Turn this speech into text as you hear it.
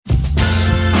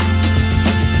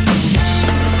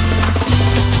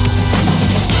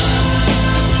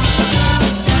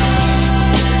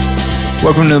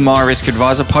Welcome to the My Risk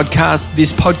Advisor podcast.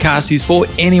 This podcast is for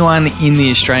anyone in the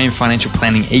Australian financial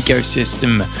planning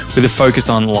ecosystem with a focus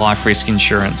on life risk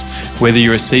insurance. Whether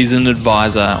you're a seasoned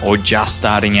advisor or just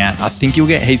starting out, I think you'll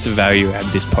get heaps of value out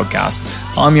of this podcast.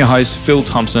 I'm your host, Phil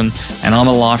Thompson, and I'm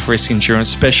a life risk insurance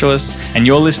specialist, and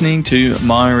you're listening to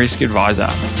My Risk Advisor.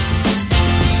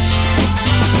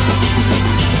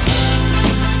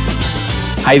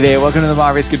 Hey there, welcome to the My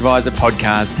Risk Advisor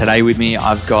podcast. Today with me,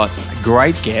 I've got a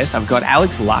great guest. I've got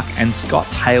Alex Luck and Scott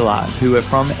Taylor, who are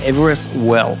from Everest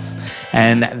Wealth.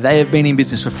 And they have been in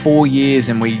business for 4 years,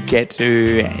 and we get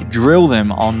to drill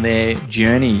them on their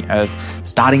journey of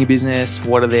starting a business,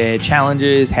 what are their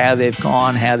challenges, how they've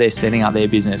gone, how they're setting up their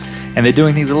business. And they're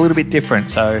doing things a little bit different.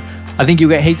 So I think you'll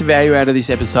get heaps of value out of this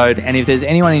episode. And if there's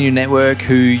anyone in your network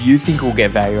who you think will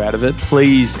get value out of it,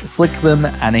 please flick them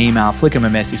an email, flick them a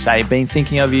message, say, been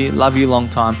thinking of you, love you long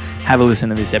time, have a listen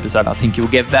to this episode. I think you'll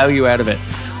get value out of it.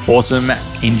 Awesome.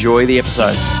 Enjoy the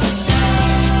episode.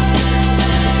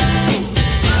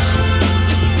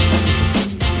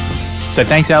 So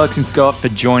thanks, Alex and Scott, for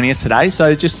joining us today.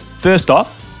 So just first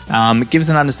off, give us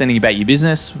an understanding about your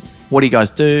business. What do you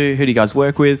guys do? Who do you guys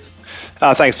work with?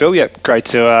 Thanks, Phil. Yeah, great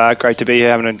to be here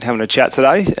having a chat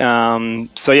today.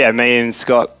 Me and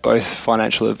Scott, both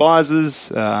financial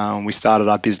advisors. We started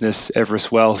our business,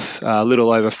 Everest Wealth, a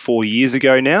little over 4 years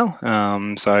ago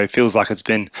now. So it feels like it's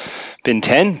been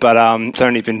 10, but it's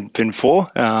only been 4.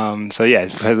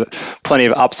 We've had plenty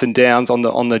of ups and downs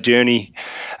on the journey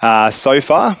so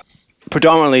far.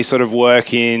 Predominantly sort of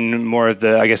work in more of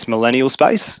the, millennial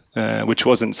space, which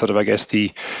wasn't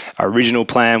the original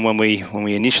plan when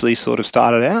we initially sort of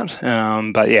started out.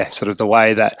 Sort of the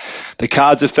way that the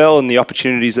cards have fell and the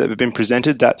opportunities that have been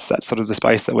presented, that's sort of the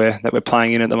space that we're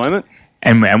playing in at the moment.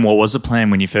 And what was the plan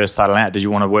when you first started out? Did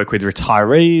you want to work with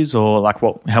retirees or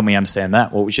help me understand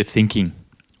that? What was your thinking?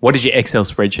 What did your Excel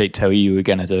spreadsheet tell you were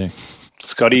going to do?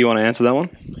 Scotty, you want to answer that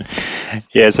one?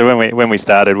 Yeah, so when we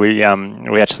started, we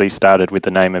actually started with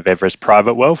the name of Everest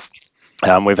Private Wealth.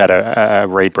 We've had a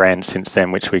rebrand since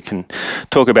then, which we can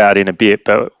talk about in a bit.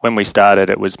 But when we started,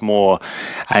 it was more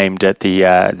aimed at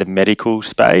the medical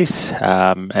space,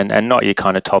 and not your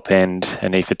kind of top end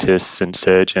anaesthetists and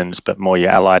surgeons, but more your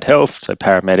allied health, so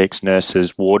paramedics,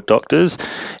 nurses, ward doctors,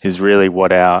 is really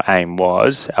what our aim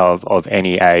was of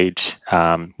any age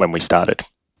when we started.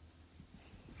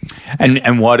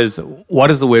 And what is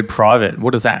the word private?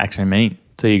 What does that actually mean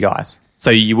to you guys?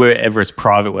 So you were Everest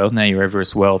Private Wealth, now you're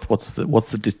Everest Wealth. What's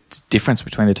the difference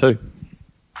between the two?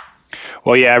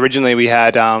 Well, yeah, originally we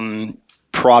had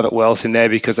private wealth in there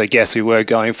because I guess we were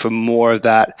going for more of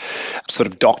that sort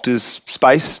of doctor's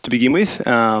space to begin with.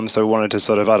 So we wanted to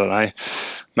sort of,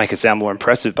 make it sound more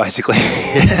impressive, basically.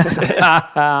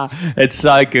 It's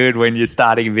so good when you're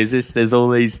starting a business. There's all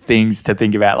these things to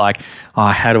think about,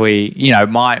 how do we,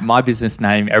 my business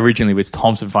name originally was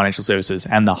Thompson Financial Services,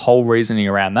 and the whole reasoning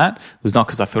around that was not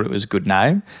because I thought it was a good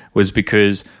name, was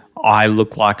because I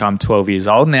look like I'm 12 years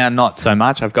old now. Not so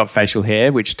much. I've got facial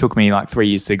hair, which took me 3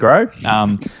 years to grow.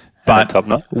 But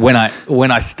when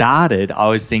I started, I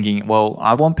was thinking, well,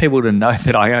 I want people to know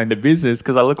that I own the business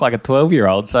because I look like a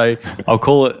 12-year-old. So I'll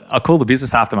call the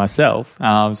business after myself,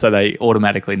 so they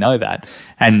automatically know that,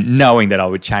 and knowing that I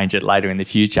would change it later in the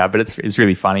future. But it's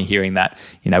really funny hearing that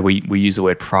we use the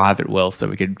word private wealth so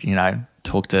we could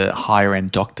talk to higher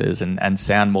end doctors and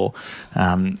sound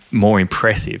more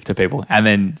impressive to people. And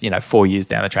then 4 years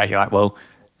down the track, you're like, well,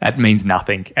 that means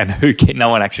nothing, and no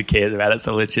one actually cares about it.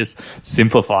 So let's just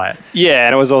simplify it. Yeah,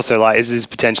 and it was also is this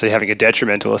potentially having a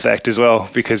detrimental effect as well?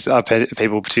 Because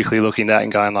people particularly looking at that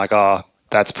and going oh,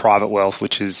 that's private wealth,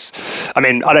 which is, I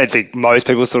don't think most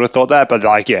people sort of thought that, but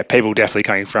people definitely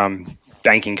coming from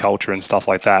banking culture and stuff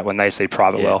like that, when they see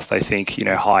private wealth, they think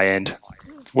high end.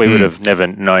 We would have never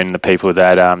known the people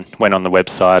that went on the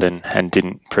website and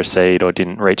didn't proceed or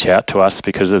didn't reach out to us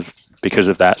because of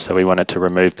that. So we wanted to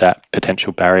remove that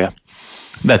potential barrier.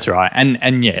 That's right.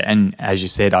 And as you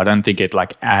said, I don't think it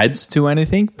adds to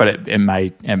anything, but it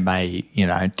may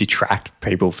detract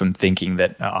people from thinking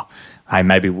that, hey,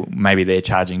 maybe they're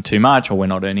charging too much, or we're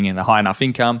not earning a high enough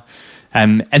income.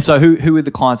 And so who are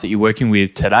the clients that you're working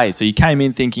with today? So you came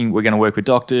in thinking we're going to work with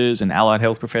doctors and allied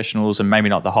health professionals, and maybe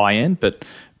not the high end, but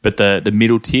the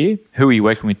middle tier. Who are you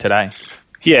working with today?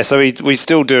 Yeah, so we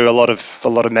still do a lot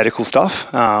of medical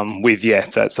stuff with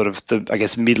that sort of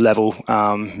the mid-level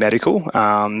medical.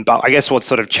 But I guess what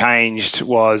sort of changed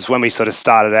was when we sort of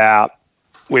started out,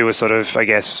 we were sort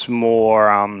of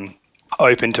more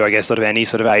open to sort of any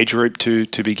sort of age group to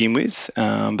begin with.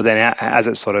 But then as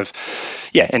it sort of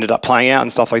ended up playing out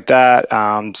and stuff like that.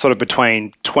 Sort of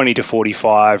between 20 to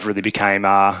 45 really became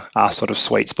our sort of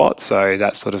sweet spot. So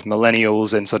that sort of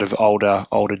millennials and sort of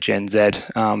older Gen Z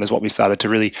is what we started to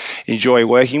really enjoy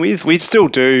working with. We still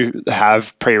do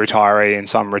have pre-retiree and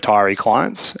some retiree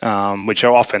clients, which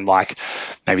are often like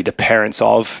maybe the parents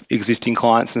of existing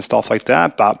clients and stuff like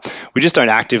that, but we just don't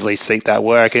actively seek that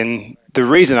work. And the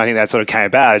reason I think that sort of came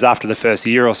about is after the first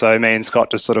year or so, me and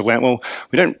Scott just sort of went, well,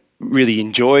 we don't really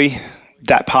enjoy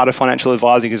that part of financial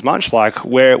advising as much. Like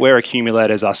we're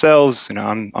accumulators ourselves.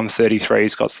 I'm 33,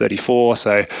 Scott's 34,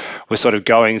 so we're sort of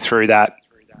going through that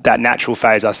natural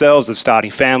phase ourselves of starting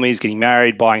families, getting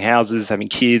married, buying houses, having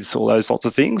kids, all those sorts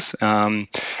of things. And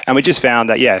we just found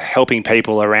that, helping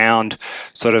people around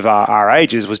sort of our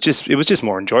ages was just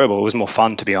more enjoyable. It was more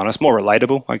fun, to be honest, more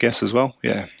relatable, I guess, as well.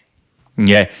 Yeah.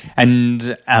 Yeah.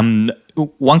 And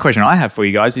one question I have for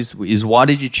you guys is why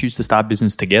did you choose to start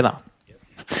business together?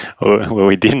 Well,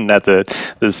 we didn't at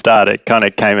the start. It kind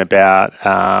of came about.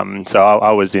 So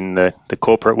I was in the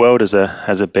corporate world as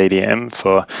a BDM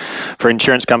for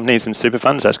insurance companies and super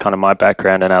funds. That's kind of my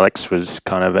background. And Alex was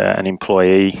kind of an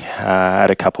employee at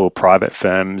a couple of private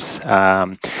firms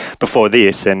before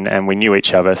this, and we knew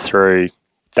each other through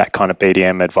that kind of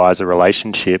BDM advisor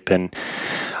relationship. And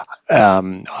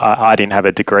I didn't have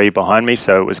a degree behind me,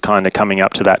 so it was kind of coming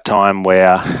up to that time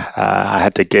where I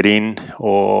had to get in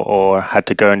or had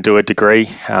to go and do a degree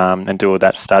and do all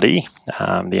that study.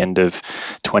 The end of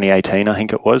 2018, I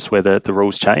think it was, where the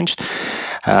rules changed.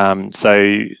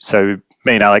 So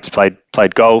me and Alex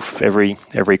played golf every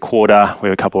quarter. We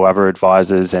were a couple of other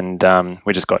advisors, and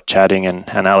we just got chatting. And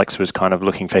Alex was kind of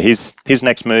looking for his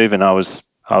next move, and I was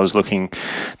looking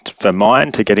for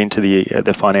mine to get into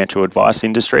the financial advice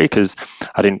industry because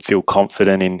I didn't feel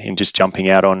confident in just jumping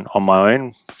out on my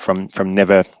own from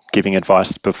never giving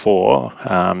advice before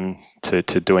to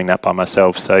doing that by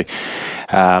myself. So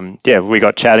we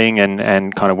got chatting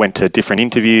and kind of went to different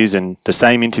interviews and the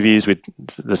same interviews with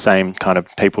the same kind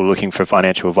of people looking for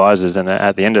financial advisors. And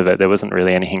at the end of it, there wasn't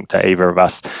really anything that either of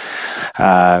us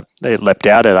it leapt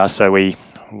out at us. So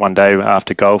one day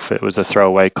after golf, it was a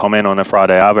throwaway comment on a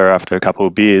Friday arbor after a couple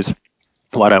of beers.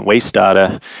 Why don't we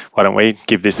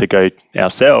give this a go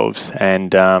ourselves?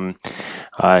 And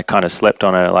I kind of slept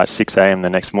on it at like 6 a.m. the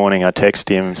next morning. I texted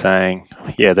him saying,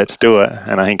 yeah, let's do it.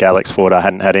 And I think Alex thought I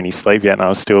hadn't had any sleep yet and I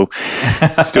was still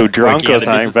drunk or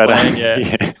something. But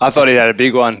yeah. I thought he had a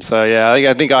big one. So yeah,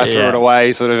 I think I threw it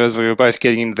away sort of as we were both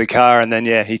getting into the car. And then,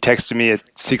 he texted me at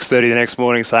 6:30 the next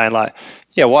morning saying like,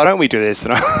 yeah, why don't we do this?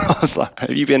 And I was like,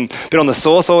 have you been on the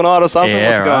sauce all night or something? Yeah,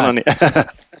 what's going on here?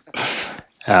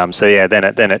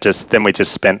 Then we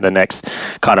just spent the next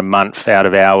kind of month out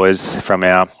of hours from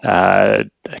our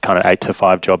kind of 8 to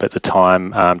 5 job at the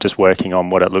time, just working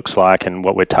on what it looks like and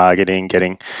what we're targeting,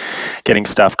 getting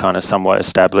stuff kind of somewhat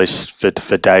established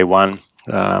for day one.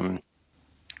 Awesome.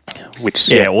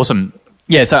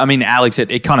 Yeah, so I mean, Alex,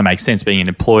 it kind of makes sense being an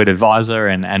employed advisor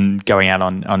and going out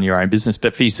on your own business.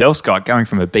 But for yourself, Scott, going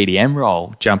from a BDM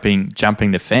role, jumping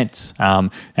the fence,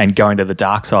 and going to the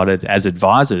dark side as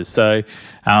advisors. So,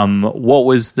 what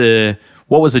was the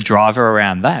driver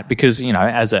around that? Because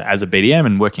as a BDM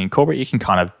and working in corporate, you can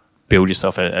kind of build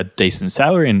yourself a decent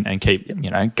salary and keep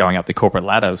going up the corporate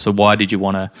ladder. So, why did you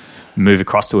want to move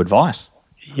across to advice?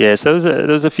 Yeah, so there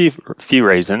was a few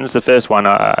reasons. The first one,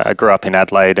 I grew up in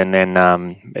Adelaide and then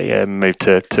moved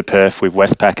to Perth with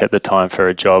Westpac at the time for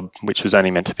a job which was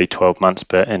only meant to be 12 months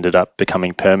but ended up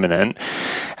becoming permanent.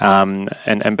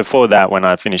 And before that, when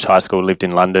I finished high school, lived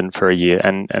in London for a year,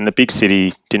 and the big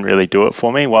city didn't really do it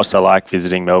for me. Whilst I liked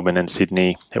visiting Melbourne and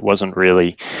Sydney, it wasn't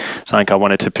really something I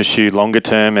wanted to pursue longer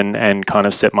term and kind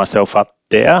of set myself up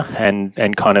there.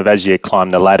 And kind of as you climb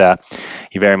the ladder,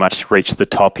 you very much reach the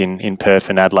top in Perth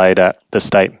and Adelaide at the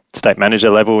state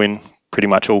manager level in pretty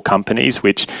much all companies,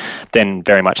 which then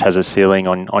very much has a ceiling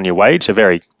on your wage, a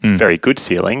very good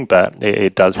ceiling, but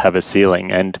it does have a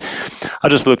ceiling. And I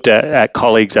just looked at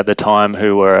colleagues at the time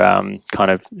who were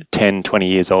kind of 10, 20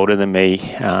 years older than me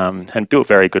and built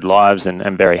very good lives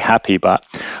and very happy, but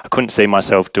I couldn't see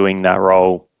myself doing that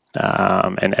role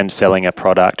and selling a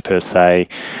product per se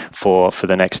for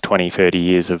the next 20, 30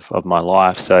 years of my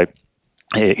life. So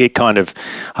it kind of,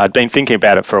 I'd been thinking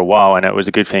about it for a while, and it was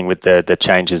a good thing with the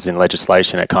changes in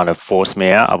legislation. It kind of forced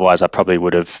me out. Otherwise, I probably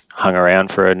would have hung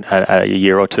around for a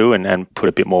year or two and put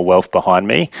a bit more wealth behind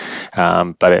me.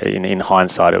 But in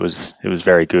hindsight, it was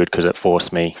very good because it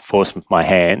forced my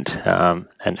hand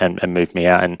and moved me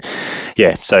out. And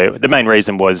yeah, so the main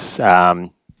reason was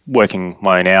working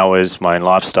my own hours, my own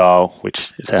lifestyle,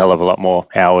 which is a hell of a lot more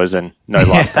hours and no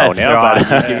lifestyle now. Right.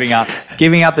 But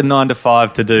giving up the 9 to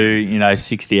 5 to do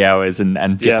 60 hours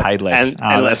and get paid less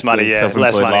and less money. Yeah,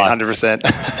 less money,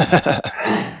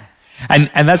 100%.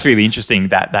 And that's really interesting,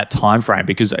 that time frame,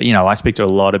 because I speak to a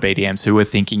lot of BDMs who are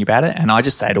thinking about it, and I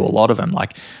just say to a lot of them,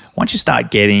 like, once you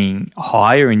start getting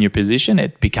higher in your position,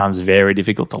 it becomes very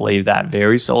difficult to leave that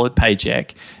very solid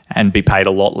paycheck and be paid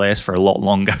a lot less for a lot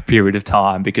longer period of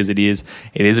time, because it is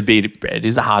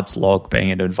a hard slog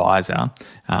being an advisor.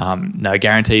 No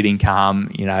guaranteed income,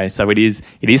 so it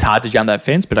is hard to jump that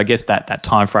fence. But I guess that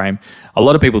time frame, a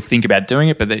lot of people think about doing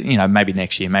it, but maybe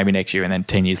next year, and then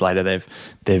 10 years later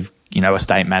they've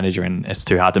estate manager and it's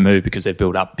too hard to move because they've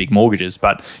built up big mortgages.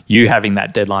 But you having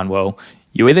that deadline, well,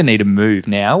 you either need to move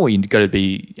now or you've got to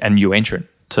be a new entrant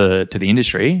to the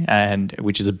industry, and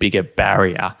which is a bigger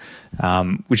barrier,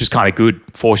 which is kind of good,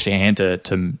 forced your hand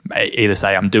to either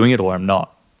say I'm doing it or I'm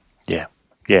not. Yeah.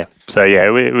 So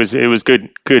it was good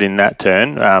in that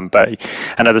turn. But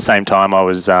at the same time, I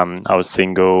was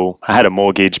single. I had a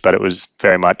mortgage, but it was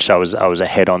very much I was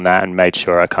ahead on that and made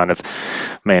sure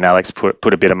me and Alex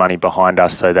put a bit of money behind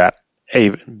us so that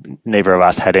neither of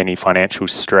us had any financial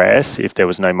stress if there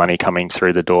was no money coming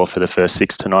through the door for the first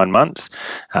 6 to 9 months.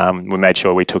 We made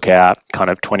sure we took out kind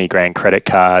of 20 grand credit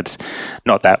cards,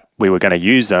 not that we were going to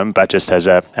use them, but just as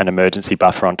an emergency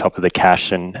buffer on top of the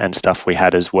cash and stuff we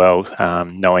had as well,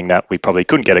 knowing that we probably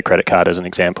couldn't get a credit card, as an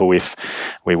example, if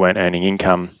we weren't earning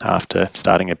income after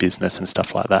starting a business and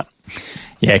stuff like that.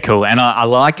 Yeah, cool. And I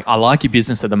like your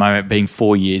business at the moment being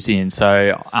 4 years in.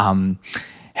 So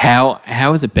how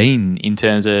has it been in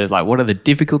terms of, like, what are the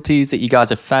difficulties that you guys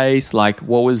have faced? Like,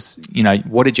 what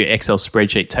did your Excel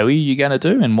spreadsheet tell you're going to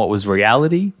do, and what was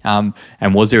reality? And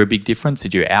was there a big difference?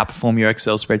 Did you outperform your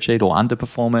Excel spreadsheet or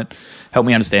underperform it? Help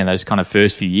me understand those kind of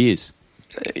first few years.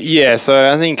 Yeah,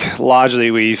 so I think largely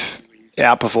we've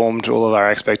outperformed all of our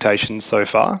expectations so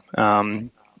far.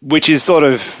 Which is sort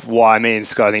of why me and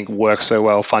Scott, I think, work so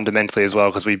well fundamentally as well,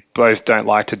 because we both don't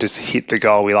like to just hit the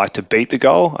goal. We like to beat the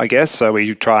goal, I guess. So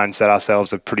we try and set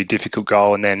ourselves a pretty difficult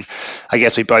goal. And then I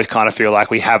guess we both kind of feel like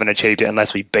we haven't achieved it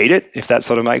unless we beat it, if that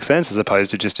sort of makes sense, as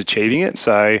opposed to just achieving it.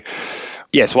 So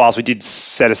yes, whilst we did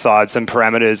set aside some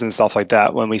parameters and stuff like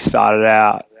that when we started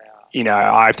out,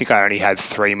 I think I only had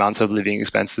 3 months of living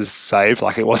expenses saved.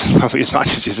 Like, it wasn't probably as much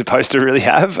as you're supposed to really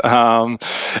have. And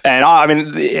I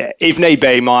mean, if need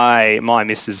be, my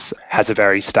missus has a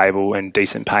very stable and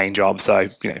decent paying job. So,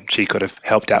 she could have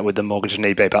helped out with the mortgage if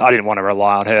need be, but I didn't want to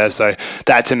rely on her. So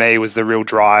that to me was the real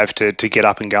drive to get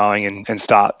up and going and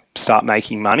start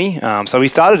making money. So we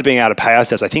started being able to pay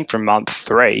ourselves, I think, from month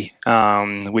 3,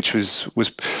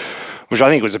 which I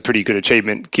think was a pretty good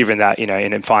achievement, given that,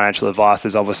 in financial advice,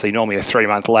 there's obviously normally a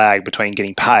 3-month lag between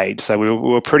getting paid. So we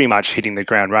were pretty much hitting the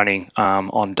ground running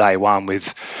on day one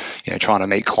with, trying to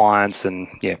meet clients and,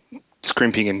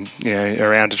 scrimping and,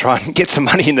 around to try and get some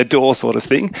money in the door sort of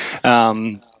thing.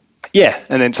 And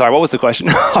then, sorry, what was the question?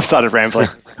 I've started rambling.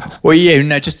 Well,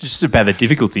 just about the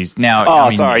difficulties.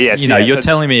 Now, sorry, yes. You're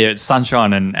telling me it's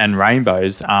sunshine and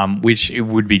rainbows, which it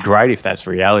would be great if that's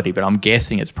reality, but I'm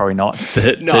guessing it's probably not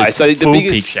the full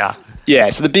picture. Yeah,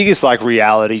 so the biggest,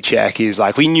 reality check is,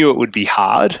 we knew it would be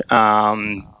hard,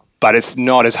 but it's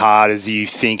not as hard as you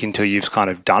think until you've kind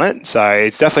of done it. So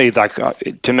it's definitely,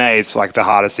 to me, it's the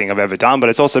hardest thing I've ever done, but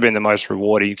it's also been the most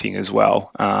rewarding thing as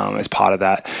well, as part of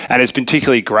that. And it's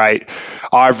particularly great.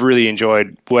 I've really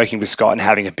enjoyed working with Scott and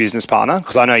having a business partner,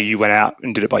 because I know you went out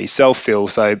and did it by yourself, Phil.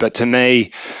 But to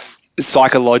me,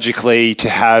 psychologically, to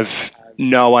have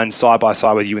no one side by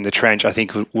side with you in the trench, I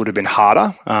think would have been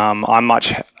harder. I'm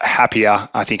much happier,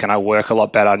 I think, and I work a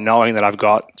lot better knowing that I've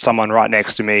got someone right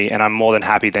next to me, and I'm more than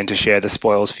happy then to share the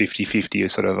spoils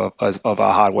 50-50 of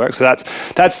our hard work. So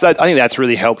that's I think that's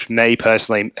really helped me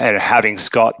personally, and having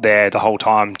Scott there the whole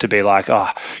time to be like,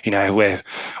 we're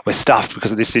stuffed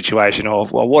because of this situation, or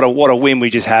well, what a win we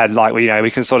just had.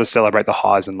 We can sort of celebrate the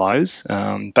highs and lows.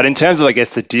 But in terms of, I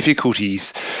guess, the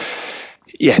difficulties,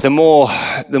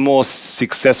 the more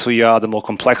successful you are, the more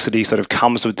complexity sort of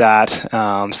comes with that.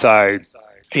 So,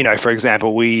 for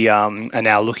example, we are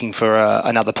now looking for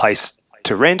another place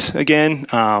to rent again.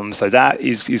 So that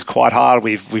is quite hard.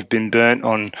 We've been burnt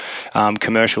on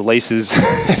commercial leases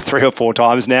 3 or 4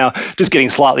 times now, just getting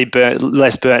slightly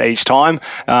less burnt each time.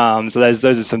 So those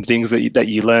are some things that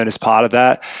you learn as part of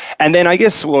that. And then I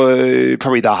guess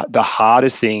probably the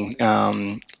hardest thing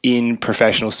in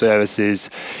professional services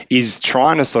is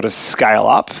trying to sort of scale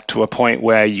up to a point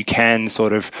where you can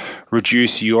sort of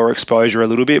reduce your exposure a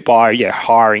little bit by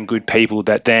hiring good people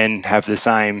that then have the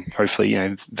same,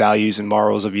 hopefully, values and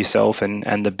morals of yourself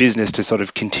and the business to sort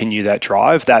of continue that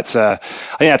drive. I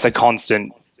think that's a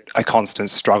constant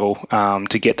struggle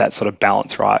to get that sort of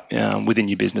balance right within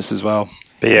your business as well.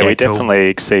 But we definitely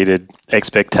exceeded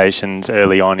expectations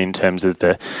early on in terms of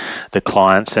the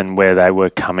clients and where they were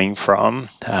coming from.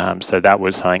 So that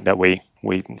was something that we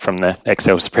from the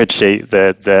Excel spreadsheet,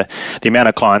 the amount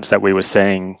of clients that we were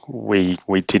seeing, we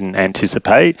didn't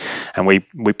anticipate, and we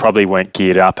probably weren't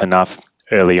geared up enough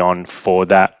early on for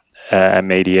that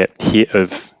immediate hit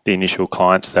of the initial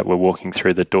clients that were walking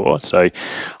through the door. So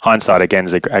hindsight again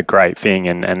is a great thing,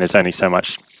 and there's only so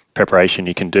much preparation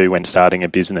you can do when starting a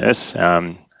business.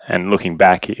 And looking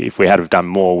back, if we had have done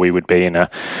more, we would be in a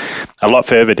lot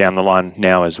further down the line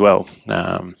now as well.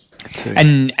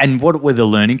 And what were the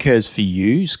learning curves for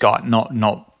you, Scott?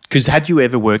 Not because had you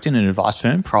ever worked in an advice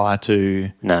firm prior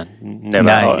to? No, never.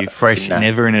 No, you're fresh. No.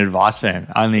 Never in an advice firm.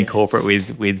 Only corporate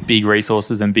with big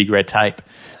resources and big red tape.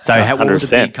 So what were the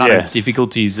big kind of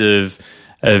difficulties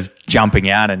of jumping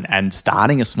out and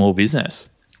starting a small business?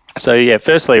 So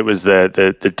firstly it was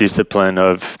the discipline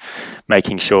of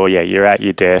making sure you're at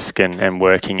your desk and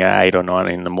working at 8 or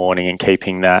 9 in the morning and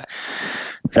keeping that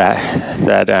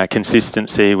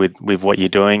consistency with what you're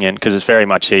doing, and because it's very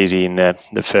much easy in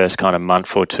the first kind of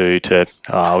month or two to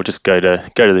I'll just go to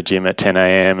the gym at 10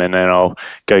 a.m. and then I'll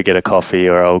go get a coffee,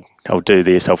 or I'll do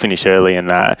this, I'll finish early and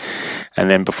that, and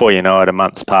then before you know it, a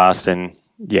month's passed, and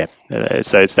so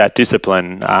it's that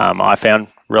discipline I found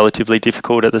relatively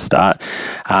difficult at the start.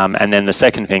 And then the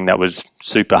second thing that was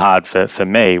super hard for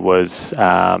me was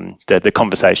the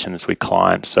conversations with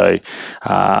clients. So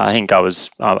I think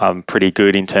I'm pretty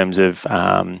good in terms of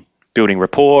building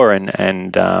rapport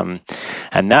and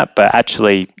that, but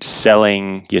actually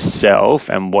selling yourself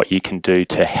and what you can do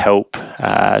to help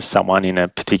someone in a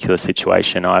particular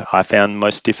situation, I found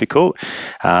most difficult.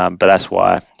 But that's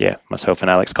why, myself and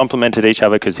Alex complemented each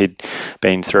other, because he'd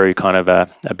been through kind of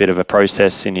a bit of a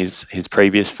process in his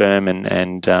previous firm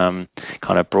and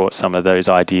kind of brought some of those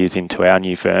ideas into our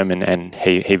new firm, and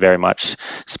he very much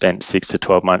spent 6 to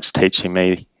 12 months teaching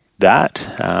me that.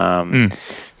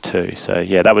 Too. So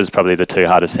that was probably the two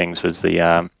hardest things, was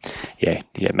the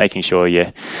making sure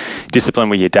you're disciplined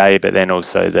with your day, but then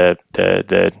also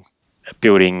the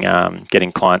building,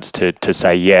 getting clients to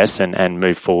say yes and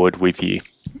move forward with you.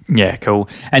 Yeah, cool.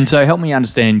 And so help me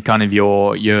understand kind of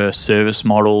your service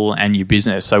model and your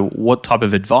business. So what type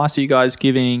of advice are you guys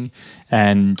giving,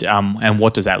 and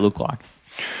what does that look like?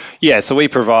 Yeah, so we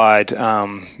provide,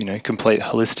 complete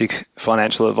holistic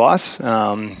financial advice.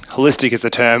 Holistic is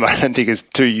a term I don't think is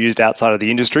too used outside of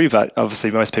the industry, but obviously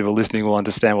most people listening will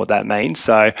understand what that means.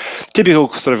 So typical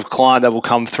sort of client that will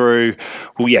come through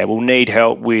will need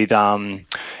help with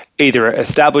either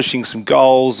establishing some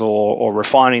goals or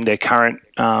refining their current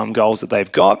goals that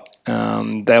they've got.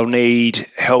 They'll need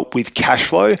help with cash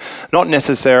flow, not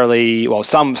necessarily,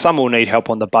 some will need help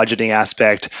on the budgeting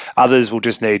aspect. Others will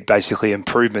just need basically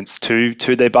improvements to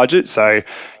their budget. So,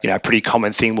 a pretty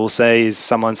common thing we'll see is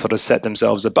someone sort of set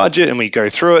themselves a budget and we go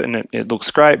through it and it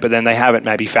looks great, but then they haven't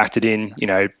maybe factored in,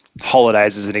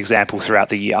 holidays as an example throughout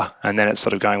the year. And then it's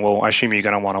sort of going, well, I assume you're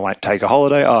going to want to take a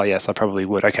holiday. Oh, yes, I probably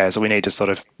would. Okay, so we need to sort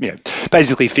of,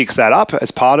 basically fix that up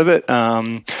as part of it.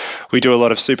 We do a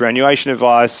lot of superannuation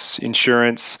advice,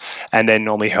 insurance, and then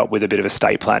normally help with a bit of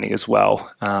estate planning as well.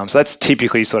 So that's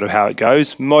typically sort of how it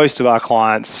goes. Most of our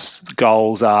clients'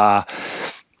 goals are,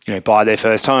 buy their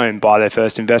first home, buy their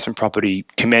first investment property,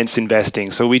 commence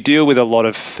investing. So we deal with a lot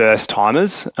of first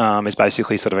timers, is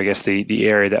basically sort of, I guess, the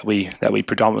area that we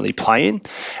predominantly play in.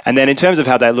 And then in terms of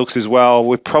how that looks as well,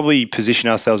 we probably position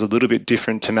ourselves a little bit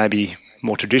different to maybe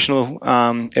more traditional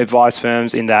advice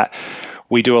firms, in that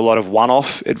we do a lot of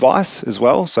one-off advice as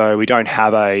well. So we don't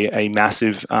have a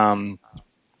massive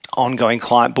ongoing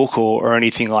client book or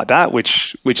anything like that,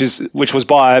 which was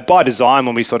by design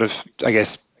when we sort of, I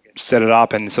guess, set it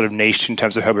up and sort of niched in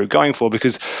terms of how we were going for,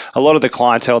 because a lot of the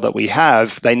clientele that we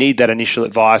have, they need that initial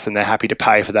advice and they're happy to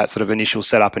pay for that sort of initial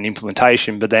setup and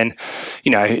implementation. But then,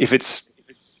 if it's,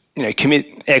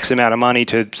 commit X amount of money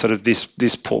to sort of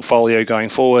this portfolio going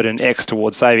forward and X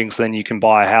towards savings, then you can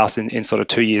buy a house in sort of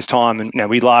 2 years' time. And,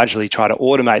 we largely try to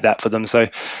automate that for them. So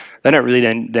they don't really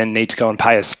then need to go and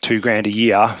pay us $2,000 a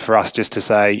year for us just to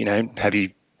say, have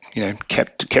you,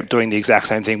 kept doing the exact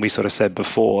same thing we sort of said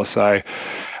before. So,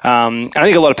 and I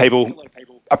think a lot of people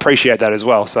appreciate that as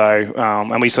well. So,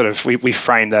 and we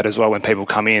frame that as well when people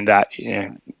come in, that,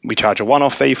 we we charge a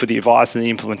one-off fee for the advice and the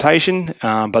implementation,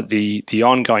 but the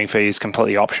ongoing fee is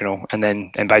completely optional.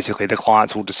 And basically the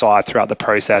clients will decide throughout the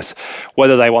process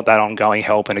whether they want that ongoing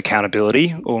help and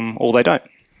accountability or they don't.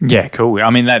 Yeah, cool.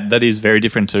 I mean, that is very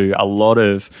different to a lot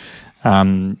of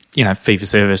fee for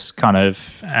service kind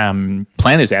of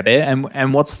planners out there.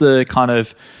 And what's the kind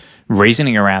of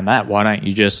reasoning around that? Why don't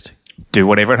you just do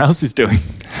what everyone else is doing?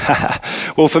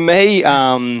 Well, for me,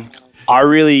 I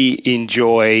really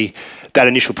enjoy that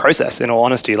initial process, in all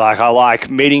honesty. Like, I like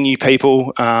meeting new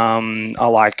people. I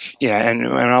like, and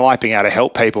I like being able to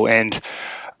help people. And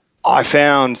I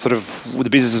found sort of the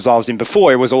businesses I was in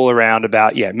before, it was all around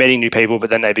about, meeting new people, but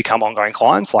then they become ongoing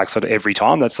clients, like sort of every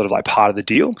time. That's sort of like part of the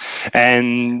deal.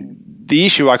 And the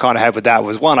issue I kind of had with that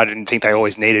was, one, I didn't think they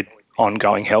always needed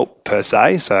ongoing help per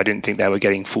se. So I didn't think they were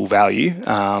getting full value.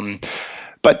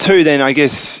 But two, then I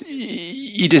guess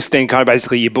you just then kind of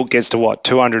basically your book gets to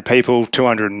 200 people,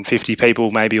 250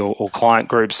 people maybe, or client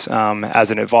groups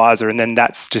as an advisor, and then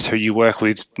that's just who you work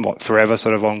with forever,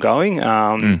 sort of ongoing.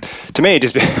 To me, I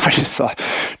just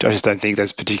don't think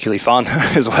that's particularly fun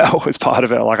as well as part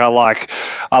of it. Like, I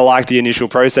like the initial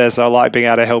process. I like being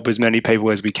able to help as many people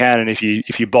as we can, and if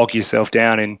you bog yourself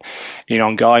down in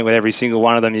ongoing with every single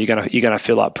one of them, you're gonna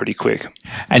fill up pretty quick.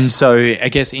 And so I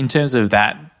guess in terms of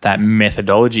that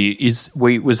methodology,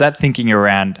 was that thinking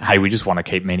around, hey, we just want to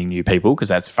keep meeting new people because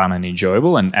that's fun and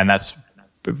enjoyable and that's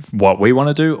what we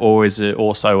want to do? Or is it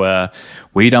also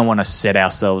we don't want to set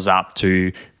ourselves up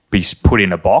to be put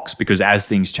in a box, because as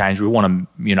things change, we want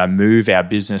to move our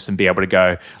business and be able to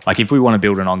go, like, if we want to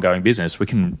build an ongoing business, we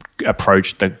can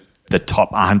approach the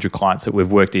top 100 clients that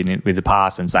we've worked in with the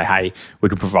past and say, hey, we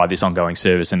can provide this ongoing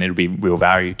service and it'll be real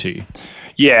value to you.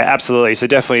 Yeah, absolutely. So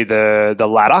definitely the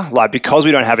latter. Like, because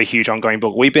we don't have a huge ongoing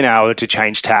book, we've been able to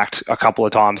change tact a couple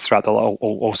of times throughout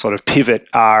or sort of pivot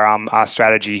our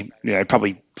strategy,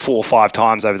 probably 4 or 5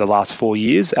 times over the last 4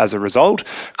 years as a result,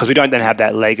 because we don't then have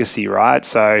that legacy, right?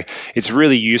 So it's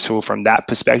really useful from that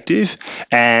perspective.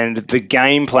 And the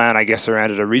game plan, I guess,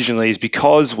 around it originally is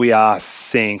because we are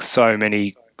seeing so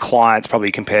many clients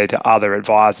probably compared to other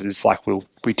advisors. Like,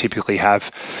 we typically have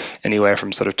anywhere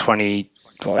from sort of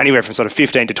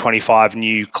 15 to 25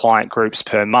 new client groups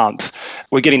per month.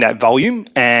 We're getting that volume.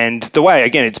 And the way,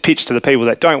 again, it's pitched to the people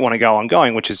that don't want to go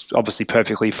ongoing, which is obviously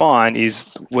perfectly fine,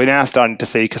 is we're now starting to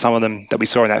see some of them that we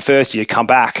saw in that first year come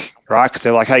back, right? Because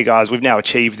they're like, hey guys, we've now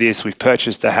achieved this. We've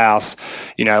purchased the house,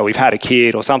 we've had a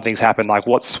kid or something's happened. Like,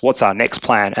 what's our next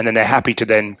plan? And then they're happy to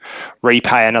then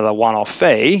repay another one-off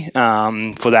fee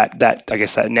for that, I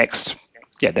guess, that next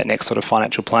sort of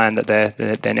financial plan that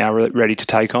they're now ready to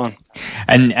take on.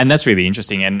 And that's really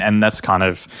interesting. And that's kind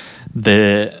of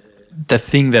the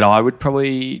thing that I would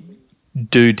probably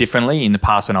do differently. In the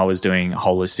past, when I was doing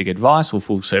holistic advice or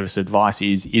full service advice,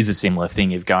 is a similar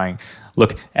thing of going,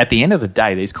 look, at the end of the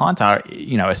day, these clients are,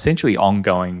 essentially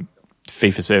ongoing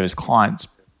fee for service clients,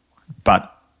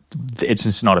 but it's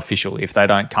just not official. If they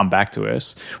don't come back to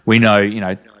us, we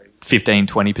know, 15,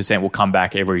 20% will come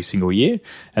back every single year.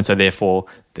 And so therefore,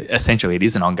 essentially it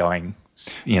is an ongoing,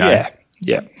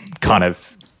 kind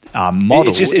of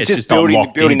model. It's just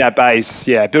building that base.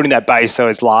 Yeah, building that base so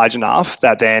it's large enough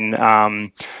that then,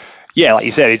 like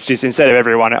you said, it's just, instead of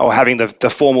everyone or having the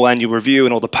formal annual review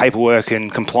and all the paperwork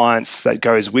and compliance that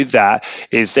goes with that,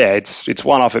 it's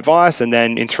one-off advice. And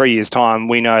then in 3 years' time,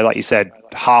 we know, like you said,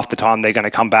 half the time they're going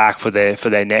to come back for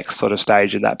their next sort of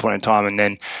stage at that point in time, and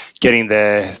then getting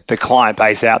the client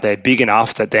base out there big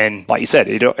enough that then, like you said,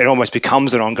 it almost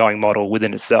becomes an ongoing model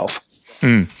within itself.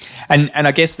 And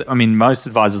I guess, most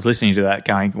advisors listening to that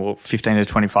going, well, 15 to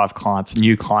 25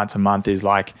 new clients a month is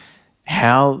like,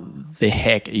 how the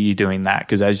heck are you doing that?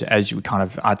 Because as you kind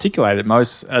of articulated,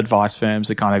 most advice firms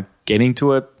are kind of getting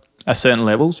to a certain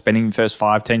level, spending the first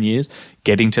 5-10 years,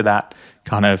 getting to that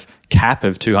kind of cap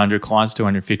of 200 clients,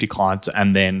 250 clients,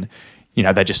 and then,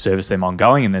 they just service them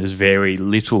ongoing, and there's very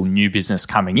little new business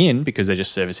coming in because they're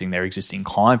just servicing their existing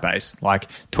client base. Like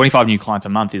 25 new clients a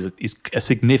month is a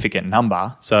significant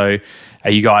number. So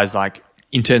are you guys, like,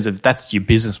 in terms of that's your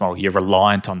business model, you're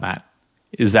reliant on that?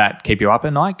 Does that keep you up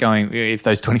at night going, if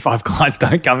those 25 clients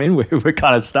don't come in, we're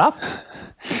kind of stuffed?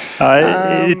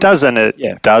 It doesn't.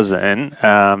 It doesn't.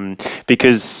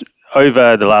 Because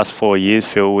over the last 4 years,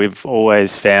 Phil, we've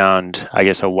always found, I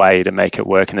guess, a way to make it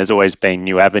work. And there's always been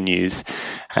new avenues.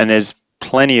 And there's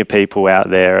plenty of people out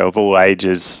there of all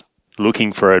ages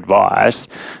looking for advice.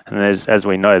 And as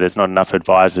we know, there's not enough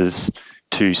advisors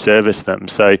to service them.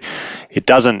 So it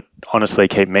doesn't honestly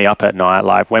keep me up at night.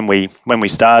 Like when we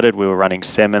started, we were running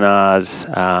seminars.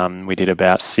 We did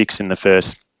about 6 in the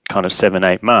first kind of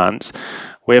 7-8 months.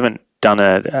 We haven't done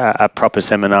a proper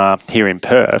seminar here in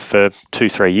Perth for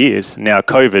 2-3 years. Now,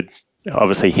 COVID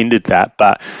obviously hindered that,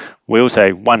 but we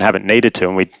also, one, haven't needed to,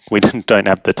 and we don't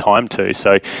have the time to.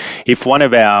 So if one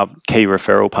of our key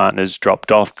referral partners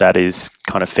dropped off that is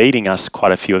kind of feeding us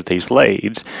quite a few of these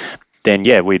leads, then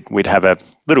yeah, we'd have a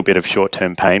little bit of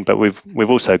short-term pain, but we've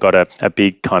also got a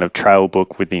big kind of trail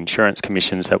book with the insurance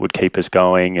commissions that would keep us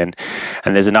going, and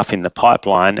there's enough in the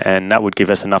pipeline, and that would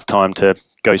give us enough time to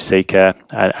go seek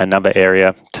another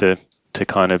area to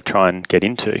kind of try and get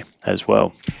into as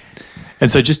well. And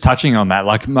so just touching on that,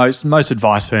 like most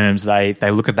advice firms, they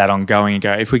look at that ongoing and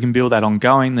go, if we can build that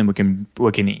ongoing, then we can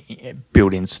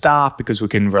build in staff because we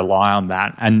can rely on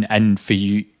that. And for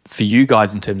you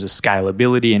guys, in terms of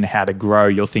scalability and how to grow,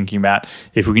 you're thinking about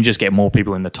if we can just get more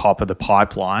people in the top of the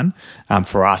pipeline,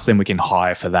 for us, then we can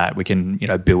hire for that. We can,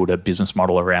 build a business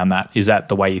model around that. Is that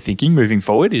the way you're thinking moving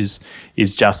forward? Is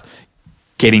just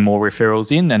getting more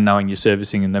referrals in and knowing you're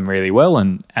servicing them really well,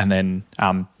 and then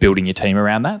building your team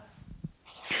around that?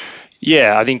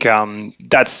 Yeah, I think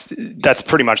that's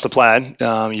pretty much the plan.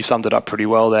 You summed it up pretty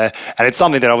well there. And it's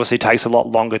something that obviously takes a lot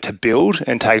longer to build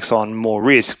and takes on more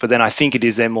risk. But then I think it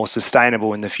is then more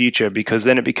sustainable in the future, because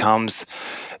then it becomes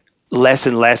less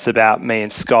and less about me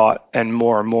and Scott and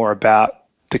more about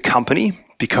the company.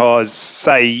 Because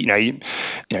say,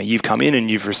 you've come in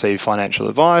and you've received financial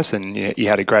advice and you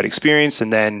had a great experience,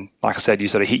 and then, like I said, you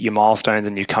sort of hit your milestones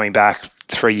and you're coming back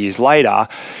 3 years later,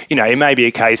 it may be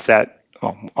a case that,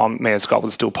 me and Scott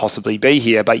would still possibly be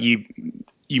here, but you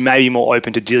may be more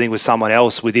open to dealing with someone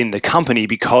else within the company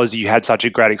because you had such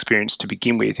a great experience to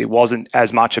begin with. It wasn't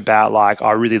as much about like,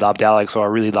 I really loved Alex or I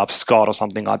really loved Scott or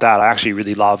something like that. I actually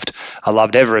really loved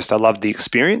Everest. I loved the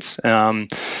experience. And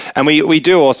we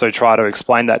do also try to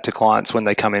explain that to clients when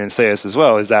they come in and see us as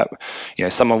well, is that,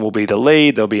 someone will be the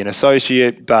lead, there'll be an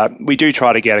associate, but we do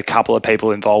try to get a couple of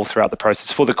people involved throughout the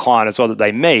process for the client as well that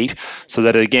they meet, so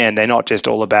that, again, they're not just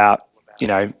all about,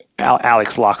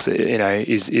 Alex Lux,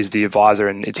 is the advisor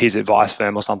and it's his advice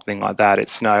firm or something like that.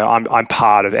 It's no, I'm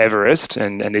part of Everest,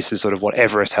 and this is sort of what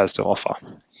Everest has to offer.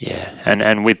 Yeah,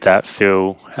 and with that,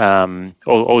 Phil,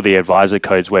 all the advisor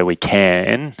codes where we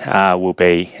can will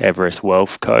be Everest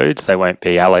Wealth codes. They won't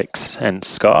be Alex and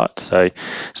Scott. So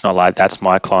it's not like that's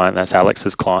my client, that's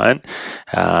Alex's client.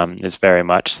 It's very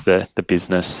much the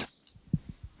business.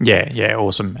 Yeah,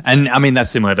 awesome. And I mean, that's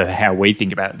similar to how we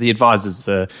think about it. The advisors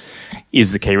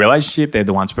is the key relationship. They're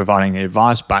the ones providing the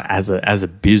advice. But as a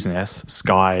business,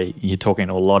 Sky, you're talking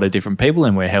to a lot of different people,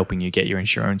 and we're helping you get your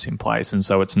insurance in place. And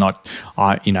so it's not,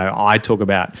 I talk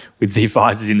about with the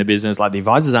advisors in the business, like the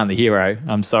advisors aren't the hero.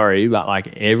 I'm sorry, but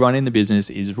like everyone in the business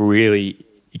is really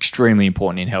extremely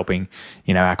important in helping,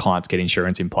 our clients get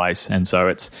insurance in place. And so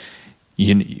it's,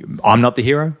 I'm not the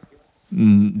hero.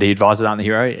 The advisors aren't the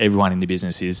hero. Everyone in the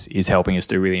business is helping us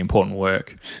do really important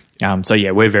work. So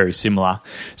yeah, we're very similar.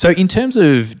 So in terms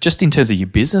of your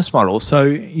business model,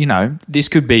 so this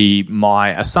could be my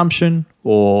assumption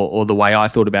or the way I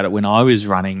thought about it when I was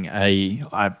running a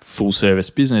full service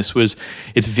business was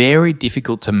it's very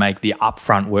difficult to make the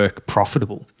upfront work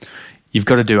profitable. You've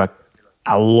got to do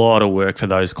a lot of work for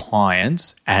those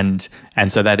clients, and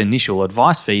so that initial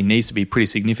advice fee needs to be pretty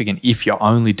significant if you're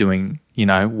only doing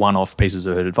one-off pieces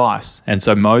of advice. And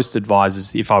so most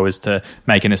advisors, if I was to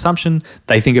make an assumption,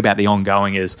 they think about the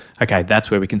ongoing as, okay,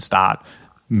 that's where we can start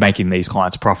making these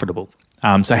clients profitable.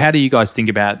 So how do you guys think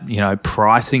about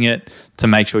pricing it to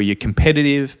make sure you're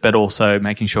competitive, but also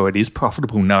making sure it is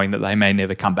profitable, knowing that they may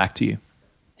never come back to you?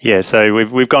 Yeah, so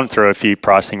we've gone through a few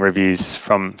pricing reviews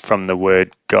from the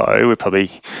word go. We've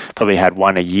probably had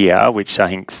one a year, which I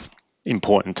think's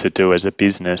important to do as a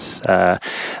business,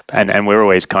 and we're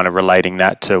always kind of relating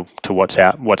that to what's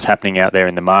happening out there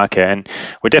in the market. And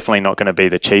we're definitely not going to be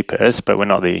the cheapest, but we're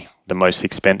not the most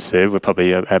expensive. We're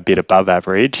probably a bit above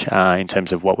average in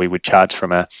terms of what we would charge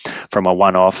from a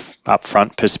one-off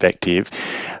upfront perspective.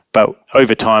 But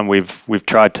over time, we've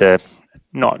tried to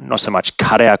not so much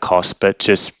cut our costs, but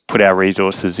just put our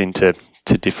resources into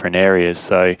different areas.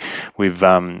 So we've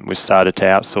started to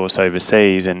outsource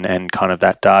overseas, and kind of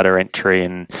that data entry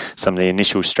and some of the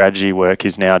initial strategy work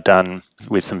is now done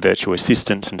with some virtual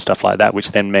assistants and stuff like that,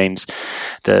 which then means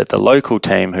the local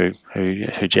team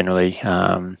who generally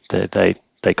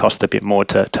they cost a bit more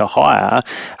to hire,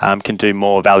 can do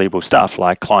more valuable stuff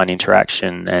like client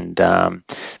interaction and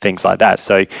things like that.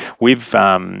 So we've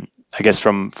I guess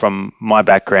from my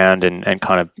background and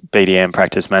kind of BDM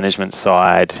practice management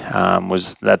side,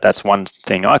 was that's one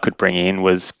thing I could bring in,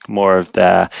 was more of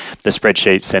the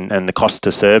spreadsheets and the cost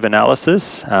to serve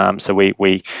analysis. So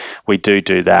we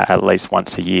do that at least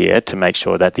once a year to make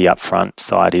sure that the upfront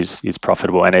side is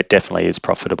profitable, and it definitely is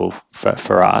profitable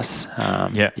for us.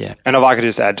 Yeah. And if I could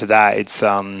just add to that, it's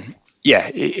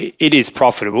it is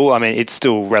profitable. I mean, it's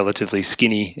still relatively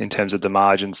skinny in terms of the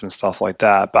margins and stuff like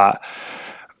that, but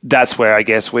that's where I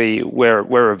guess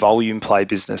we're a volume play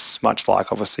business, much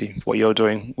like obviously what you're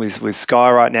doing with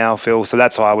Sky right now, Phil. So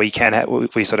that's why we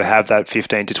sort of have that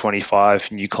 15 to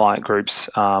 25 new client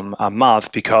groups a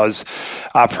month, because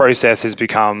our process has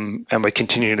become, and we're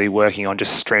continually working on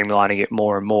just streamlining it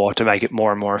more and more to make it more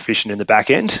and more efficient in the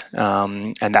back end.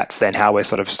 And that's then how we're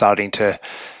sort of starting to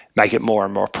make it more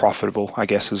and more profitable, I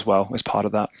guess, as well as part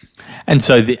of that. And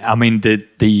so,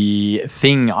 the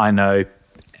thing I know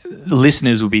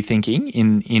listeners will be thinking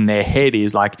in their head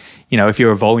is like, if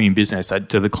you're a volume business,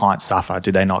 do the clients suffer?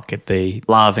 Do they not get the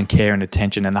love and care and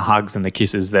attention and the hugs and the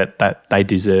kisses that they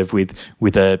deserve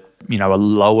with a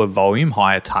lower volume,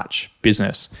 higher touch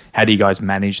business? How do you guys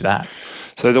manage that?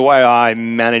 So the way I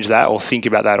manage that, or think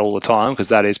about that all the time, because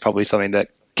that is probably something that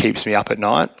keeps me up at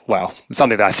night. Well, it's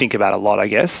something that I think about a lot, I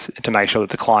guess, to make sure that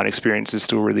the client experience is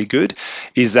still really good,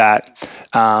 is that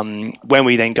when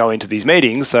we then go into these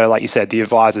meetings, so like you said, the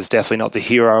advisor's definitely not the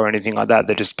hero or anything like that.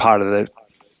 They're just part of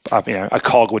the, a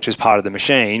cog, which is part of the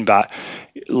machine, but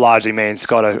largely me and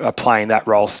Scott are playing that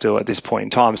role still at this point in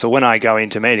time. So when I go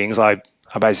into meetings, I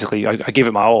give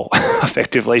it my all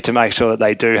effectively to make sure that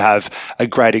they do have a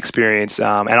great experience.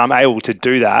 And I'm able to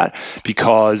do that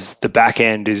because the back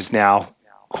end is now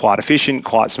quite efficient,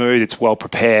 quite smooth. It's well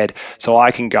prepared, so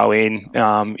I can go in,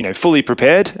 fully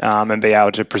prepared, and be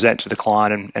able to present to the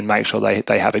client and make sure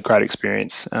they have a great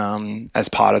experience as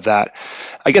part of that.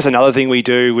 I guess another thing we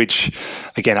do, which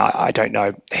again I don't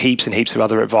know heaps and heaps of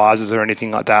other advisors or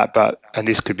anything like that, and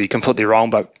this could be completely wrong,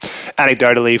 but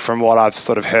anecdotally from what I've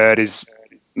sort of heard is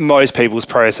most people's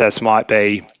process might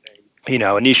be,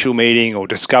 initial meeting or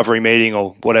discovery meeting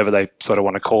or whatever they sort of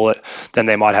want to call it. Then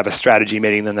they might have a strategy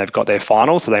meeting, then they've got their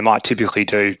final. So they might typically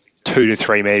do 2 to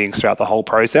 3 meetings throughout the whole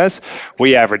process.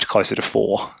 We average closer to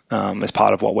 4 as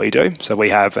part of what we do. So we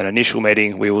have an initial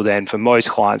meeting. We will then, for most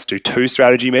clients, do 2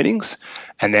 strategy meetings,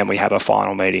 and then we have a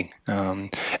final meeting. And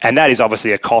that is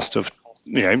obviously a cost of,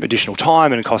 additional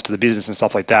time and cost to the business and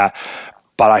stuff like that.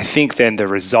 But I think then the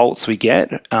results we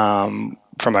get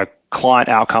from a client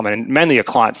outcome and mainly a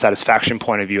client satisfaction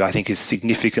point of view, I think is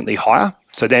significantly higher.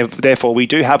 So therefore, we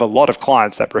do have a lot of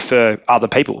clients that refer other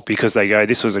people because they go,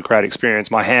 this was a great experience.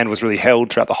 My hand was really held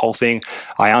throughout the whole thing.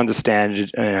 I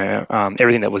understand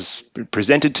everything that was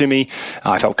presented to me.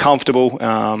 I felt comfortable.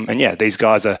 These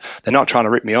guys they're not trying to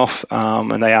rip me off,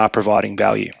 and they are providing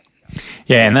value.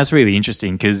 Yeah, and that's really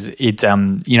interesting because it,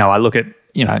 I look at,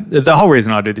 the whole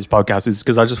reason I do this podcast is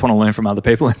because I just want to learn from other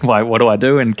people and what do I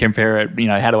do and compare it,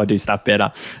 how do I do stuff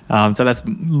better? So that's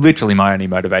literally my only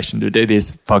motivation to do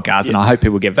this podcast, and I hope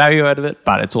people get value out of it,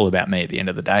 but it's all about me at the end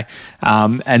of the day.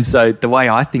 And so the way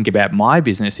I think about my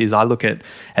business is I look at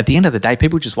the end of the day,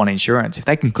 people just want insurance. If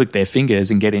they can click their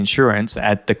fingers and get insurance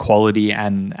at the quality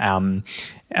and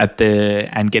get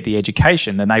the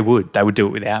education, then they would do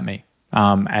it without me.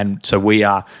 And so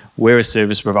we're a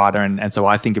service provider, and so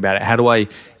I think about it. How do I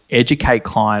educate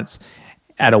clients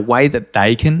at a way that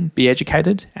they can be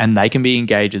educated and they can be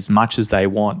engaged as much as they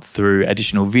want through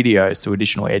additional videos, through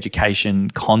additional education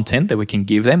content that we can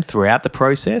give them throughout the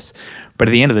process. But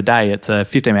at the end of the day, it's a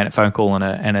 15-minute phone call and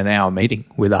an hour meeting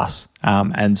with us.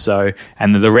 And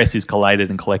the rest is collated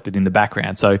and collected in the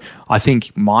background. So I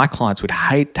think my clients would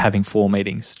hate having 4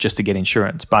 meetings just to get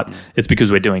insurance, but it's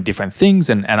because we're doing different things,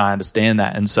 and I understand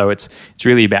that. And so it's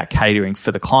really about catering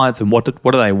for the clients and what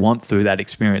do they want through that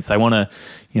experience. They want to,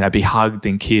 be hugged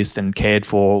and kissed and cared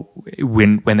for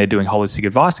when they're doing holistic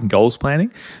advice and goals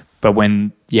planning. But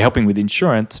when you're helping with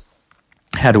insurance,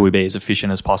 how do we be as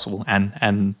efficient as possible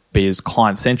and be as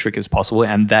client-centric as possible?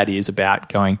 And that is about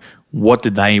going, what do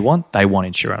they want? They want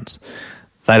insurance.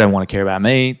 They don't want to care about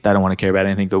me. They don't want to care about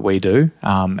anything that we do.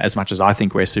 As much as I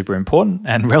think we're super important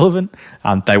and relevant,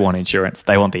 they want insurance.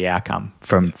 They want the outcome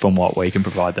from what we can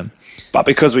provide them. But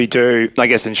because we do, I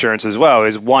guess insurance as well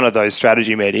is one of those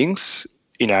strategy meetings,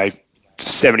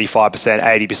 75%,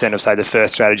 80% of, say, the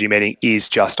first strategy meeting is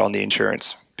just on the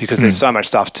insurance, because there's so much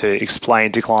stuff to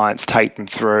explain to clients, take them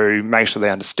through, make sure they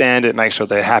understand it, make sure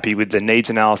they're happy with the needs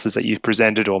analysis that you've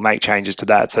presented, or make changes to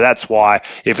that. So that's why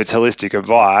if it's holistic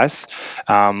advice,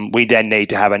 we then need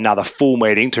to have another full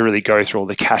meeting to really go through all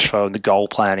the cash flow and the goal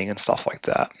planning and stuff like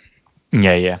that.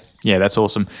 Yeah, that's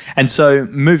awesome. And so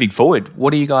moving forward,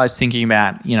 what are you guys thinking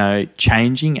about,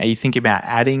 changing? Are you thinking about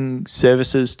adding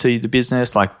services to the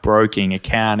business like broking,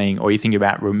 accounting, or are you thinking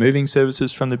about removing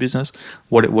services from the business?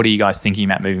 What are you guys thinking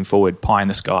about moving forward, pie in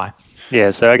the sky?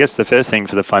 Yeah, so I guess the first thing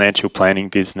for the financial planning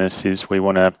business is we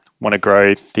want to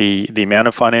grow the amount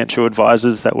of financial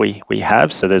advisors that we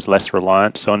have, so there's less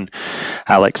reliance on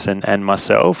Alex and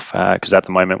myself, because at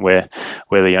the moment we're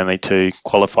the only two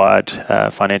qualified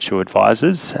financial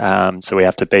advisors. So we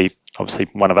have to be, obviously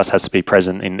one of us has to be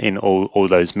present in all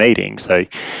those meetings. So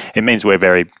it means we're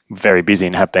very, very busy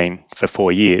and have been for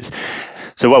 4 years.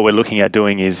 So what we're looking at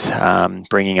doing is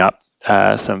bringing up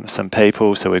some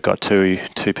people. So we've got two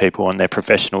people on their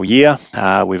professional year.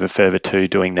 We've a further two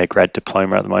doing their grad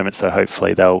diploma at the moment. So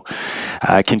hopefully they'll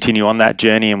continue on that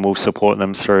journey, and we'll support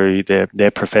them through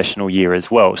their professional year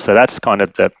as well. So that's kind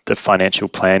of the financial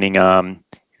planning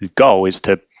goal, is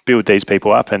to build these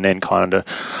people up and then kind of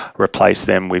replace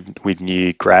them with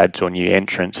new grads or new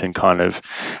entrants, and kind of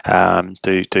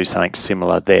do something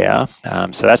similar there.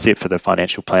 So that's it for the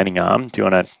financial planning arm. Do you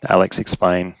want to, Alex,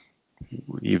 explain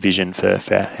your vision for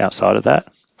outside of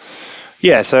that?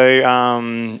 Yeah,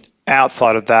 so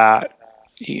outside of that,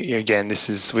 again,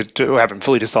 we haven't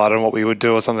fully decided on what we would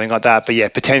do or something like that, but yeah,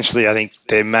 potentially I think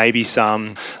there may be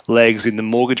some legs in the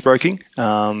mortgage broking,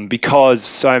 because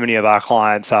so many of our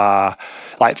clients are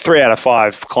like 3 out of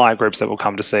 5 client groups that will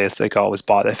come to see us, their goal is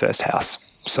buy their first house.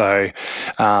 So,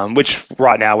 which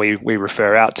right now we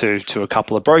refer out to a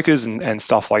couple of brokers and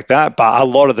stuff like that. But a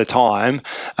lot of the time,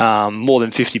 more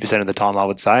than 50% of the time, I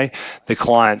would say, the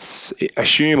clients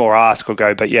assume or ask or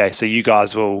go, but yeah, so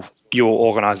you'll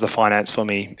organise the finance for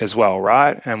me as well,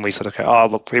 right? And we sort of go, oh,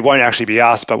 look, it won't actually be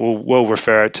us, but we'll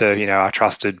refer it to, our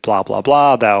trusted blah, blah,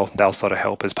 blah. They'll sort of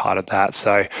help as part of that.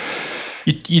 So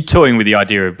you're toying with the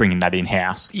idea of bringing that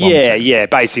in-house. Yeah,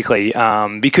 basically.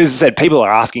 Because as I said, people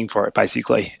are asking for it,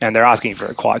 basically, and they're asking for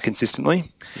it quite consistently.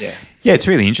 Yeah, it's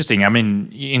really interesting. I mean,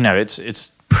 it's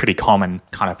pretty common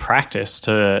kind of practice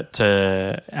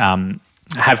to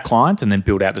have clients and then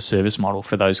build out the service model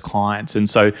for those clients. And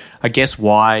so I guess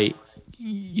why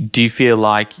do you feel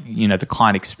like, the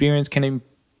client experience can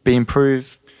be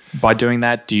improved by doing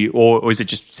that? Or is it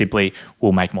just simply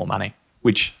we'll make more money,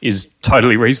 which is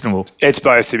totally reasonable? It's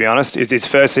both, to be honest. It's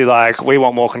firstly like we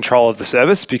want more control of the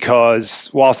service, because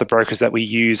whilst the brokers that we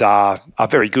use are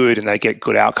very good and they get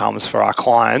good outcomes for our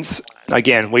clients,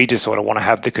 again, we just sort of want to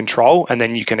have the control, and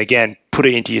then you can, again, put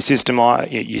it into your system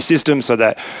so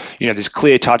that, there's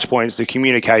clear touch points, the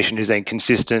communication is then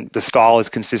consistent, the style is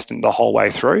consistent the whole way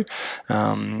through.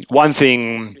 One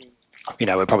thing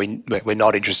we're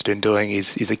not interested in doing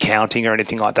is accounting or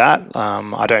anything like that.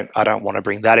 I don't want to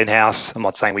bring that in house. I'm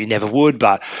not saying we never would,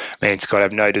 but Scott, I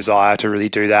have no desire to really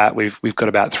do that. We've got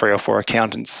about 3 or 4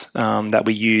 accountants that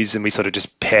we use, and we sort of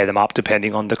just pair them up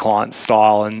depending on the client's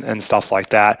style and stuff like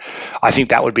that. I think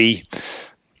that would be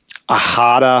a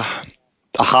harder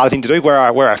thing to do.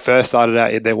 Where I first started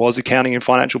out, there was accounting and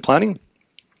financial planning.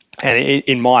 And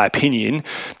in my opinion,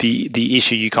 the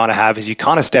issue you kind of have is you're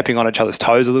kind of stepping on each other's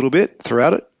toes a little bit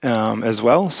throughout it as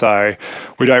well. So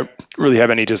we don't really have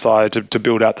any desire to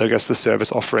build out, the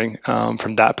service offering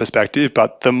from that perspective.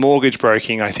 But the mortgage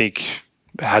broking, I think,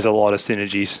 has a lot of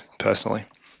synergies personally.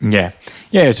 Yeah,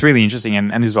 it's really interesting.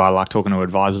 And this is why I like talking to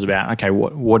advisors about, okay,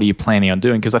 what are you planning on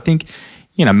doing? Because I think,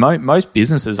 most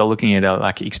businesses are looking at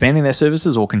like expanding their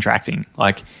services or contracting.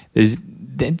 Like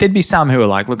there'd be some who are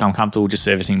like, look, I'm comfortable just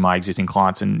servicing my existing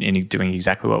clients and doing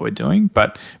exactly what we're doing.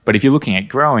 But if you're looking at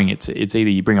growing, it's either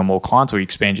you bring on more clients or you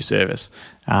expand your service.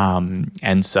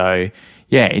 And so,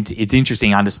 yeah, it's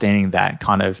interesting understanding that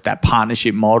kind of that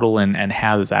partnership model and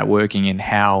how is that working, and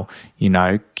how,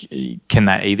 can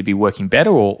that either be working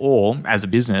better or as a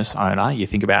business owner, you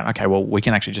think about, okay, well, we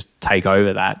can actually just take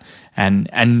over that and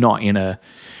not in a,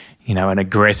 an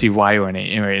aggressive way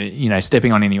or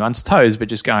stepping on anyone's toes, but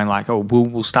just going like, oh,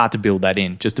 we'll start to build that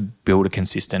in just to build a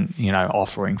consistent,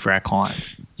 offering for our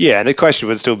clients. Yeah, and the question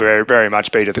would still very, very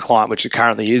much be to the client, which it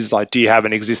currently is, like, do you have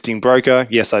an existing broker?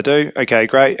 Yes, I do. Okay,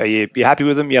 great. Are you happy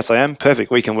with them? Yes, I am. Perfect.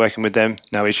 We can work with them.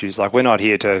 No issues. Like, we're not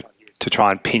here to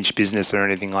try and pinch business or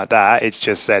anything like that. It's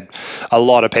just that a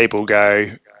lot of people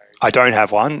go, I don't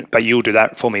have one, but you'll do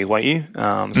that for me, won't you?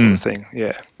 Sort of thing.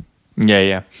 Yeah.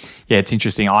 Yeah. It's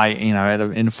interesting. In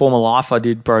a former life, I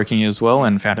did broking as well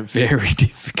and found it very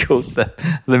difficult.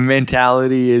 The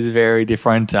mentality is very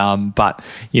different. But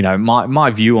my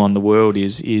view on the world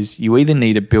is you either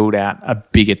need to build out a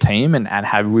bigger team and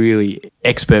have really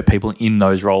expert people in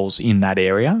those roles in that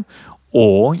area,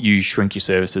 or you shrink your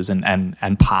services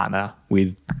and partner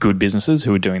with good businesses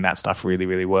who are doing that stuff really,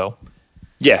 really well.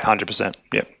 Yeah, 100%.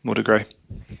 Yeah, would agree.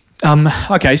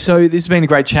 Okay, so this has been a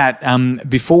great chat.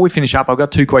 Before we finish up, I've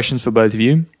got 2 questions for both of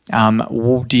you.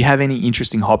 Do you have any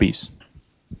interesting hobbies?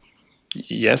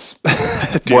 Yes.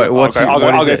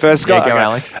 I'll go first, Scott. Yeah, go, okay.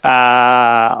 Alex.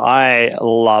 I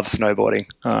love snowboarding.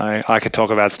 I could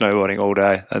talk about snowboarding all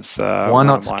day. That's why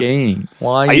not skiing?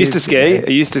 I used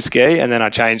to ski, and then I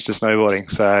changed to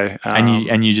snowboarding. So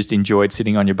and you just enjoyed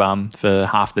sitting on your bum for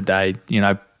half the day,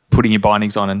 putting your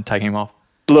bindings on and taking them off.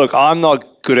 Look, I'm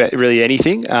not good at really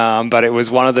anything, but it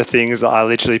was one of the things that I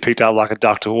literally picked up like a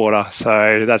duck to water.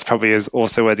 So that's probably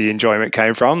also where the enjoyment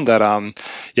came from. That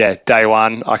day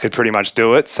one I could pretty much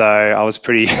do it. So I was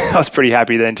pretty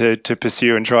happy then to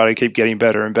pursue and try to keep getting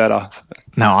better and better.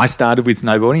 No, I started with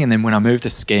snowboarding, and then when I moved to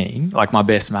skiing, like my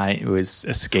best mate was a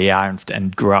skier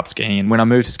and grew up skiing. And when I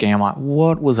moved to skiing, I'm like,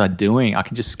 what was I doing? I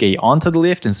can just ski onto the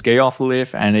lift and ski off the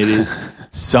lift, and it is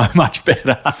so much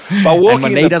better. But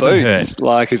walking in the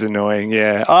boots, is annoying.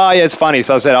 Yeah. Oh, yeah. It's funny.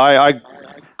 So I said I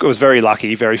was very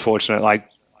lucky, very fortunate. Like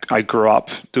I grew up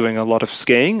doing a lot of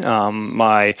skiing.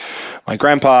 My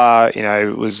grandpa,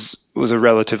 was a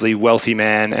relatively wealthy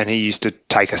man, and he used to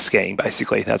take us skiing.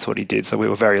 Basically, that's what he did. So we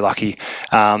were very lucky.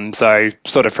 So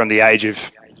sort of from the age of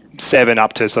 7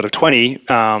 up to sort of 20,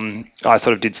 I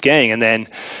sort of did skiing, and then.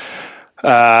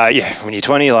 When you're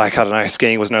 20,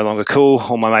 skiing was no longer cool.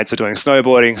 All my mates were doing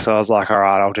snowboarding, so I was like, all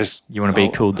right, You want to be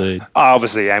a cool dude. I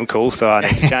obviously am cool, so I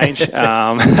need to change,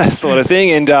 sort of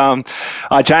thing. And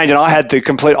I changed, and I had the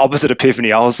complete opposite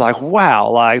epiphany. I was like,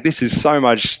 wow, this is so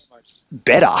much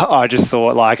better. I just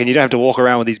thought, and you don't have to walk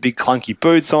around with these big clunky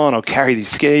boots on or carry these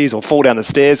skis or fall down the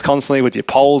stairs constantly with your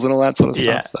poles and all that sort of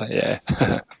stuff. So, yeah.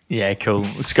 Yeah, cool.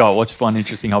 Scott, what's one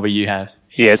interesting hobby you have?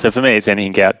 Yeah, so for me, it's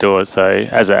anything outdoors. So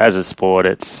as a sport,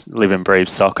 it's live and breathe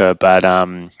soccer, but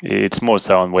it's more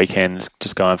so on weekends,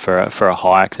 just going for a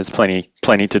hike. There's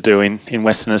plenty to do in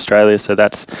Western Australia, so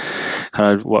that's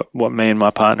kind of what me and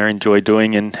my partner enjoy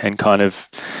doing, and kind of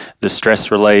the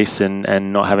stress release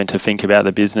and not having to think about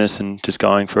the business, and just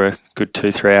going for a good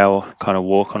 2-3 hour kind of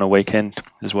walk on a weekend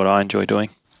is what I enjoy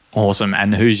doing. Awesome.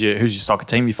 And who's your soccer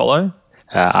team you follow?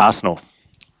 Arsenal,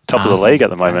 top of the league at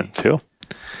the moment, Phil.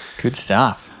 Good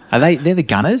stuff. They're the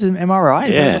Gunners? Am I right?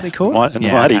 Is that what they're called?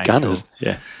 Mighty Gunners. Cool.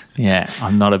 Yeah. Yeah.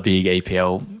 I'm not a big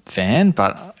EPL fan,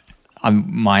 but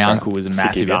my uncle was a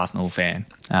massive Arsenal fan.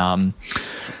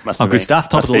 Good stuff.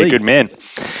 Top of the league. Good man.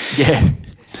 Yeah.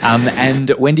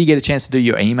 And when do you get a chance to do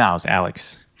your emails,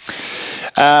 Alex?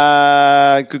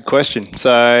 Good question.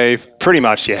 So pretty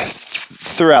much,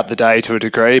 throughout the day to a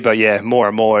degree, but more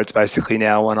and more it's basically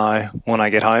now when I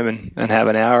get home and have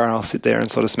an hour, and I'll sit there and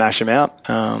sort of smash them out.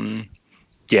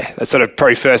 It's sort of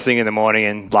probably first thing in the morning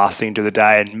and last thing to the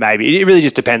day, and maybe it really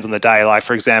just depends on the day. Like,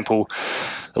 for example,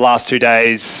 the last 2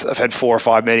 days I've had 4 or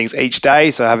 5 meetings each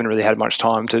day, so I haven't really had much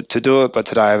time to do it. But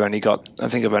today I've only got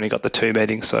the 2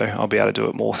 meetings, so I'll be able to do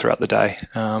it more throughout the day.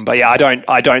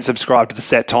 I don't subscribe to the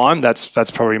set time. That's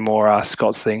probably more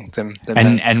Scott's thing than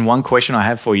and one question I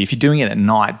have for you: if you're doing it at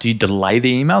night, do you delay the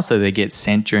email so they get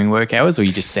sent during work hours, or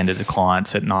you just send it to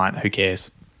clients at night? Who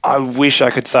cares? I wish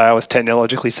I could say I was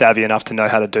technologically savvy enough to know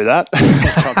how to do that.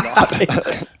 I'm not.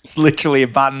 It's literally a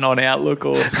button on Outlook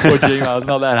or Gmail. It's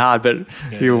not that hard, but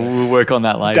we'll work on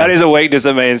that later. That is a weakness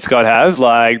that me and Scott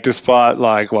have. Despite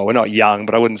we're not young,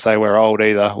 but I wouldn't say we're old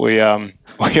either. We're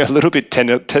a little bit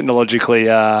technologically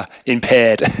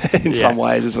impaired in some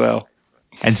ways as well.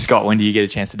 And Scott, when do you get a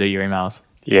chance to do your emails?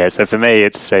 Yeah, so for me,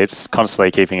 it's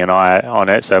constantly keeping an eye on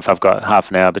it. So if I've got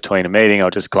half an hour between a meeting, I'll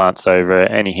just glance over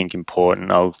anything important.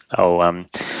 I'll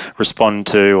respond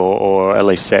to or at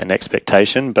least set an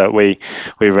expectation. But we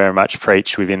very much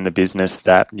preach within the business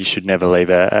that you should never leave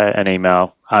an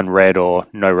email unread or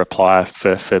no reply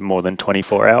for more than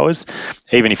 24 hours.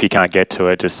 Even if you can't get to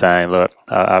it, just saying, look,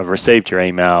 I've received your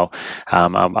email.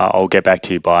 I'll get back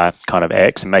to you by kind of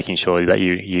X, and making sure that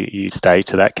you stay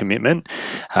to that commitment.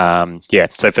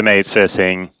 So for me, it's first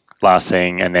thing, last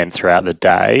thing, and then throughout the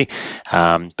day.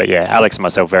 Alex and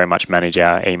myself very much manage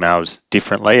our emails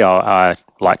differently. I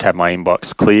like to have my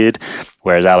inbox cleared,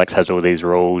 whereas Alex has all these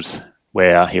rules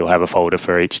where he'll have a folder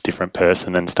for each different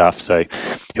person and stuff. So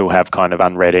he'll have kind of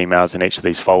unread emails in each of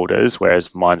these folders,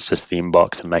 whereas mine's just the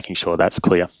inbox and making sure that's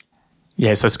clear.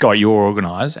 Yeah, so Scott, you're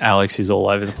organised. Alex is all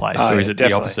over the place, or is it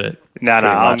definitely. The opposite? No,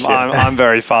 I'm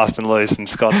very fast and loose, and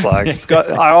Scott's Scott.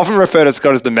 I often refer to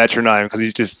Scott as the metronome because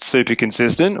he's just super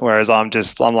consistent, whereas I'm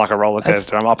like a roller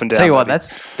coaster. I'm up and down. Tell you what,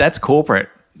 that's corporate.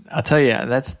 I tell you,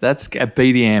 that's a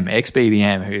BDM,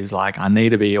 ex-BDM, who's like, I need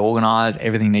to be organized.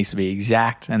 Everything needs to be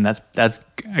exact. And that's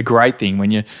a great thing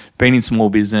when you've been in small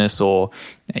business or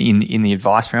in the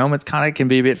advice realm. It kind of can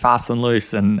be a bit fast and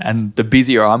loose. And the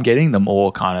busier I'm getting, the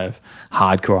more kind of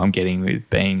hardcore I'm getting with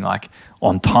being like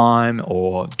on time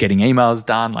or getting emails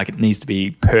done. Like, it needs to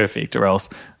be perfect, or else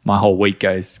my whole week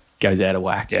goes out of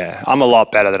whack. Yeah, I'm a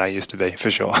lot better than I used to be, for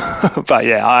sure. But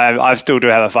yeah, I still do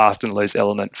have a fast and loose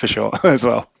element for sure as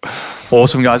well.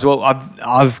 Awesome, guys. Well,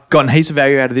 I've gotten heaps of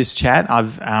value out of this chat.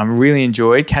 I've really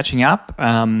enjoyed catching up.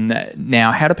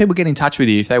 Now, how do people get in touch with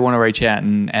you if they want to reach out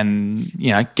and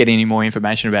get any more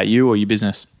information about you or your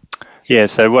business? Yeah,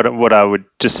 so what I would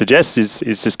just suggest is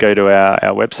just go to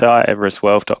our website,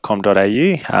 everestwealth.com.au.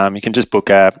 You can just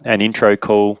book an intro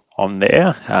call on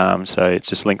there. So it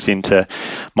just links into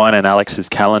mine and Alex's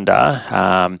calendar,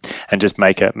 and just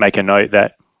make a note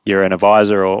that you're an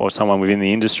advisor or someone within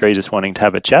the industry just wanting to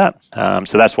have a chat.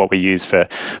 So that's what we use for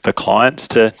clients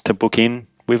to book in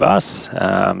with us.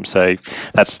 So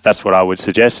that's what I would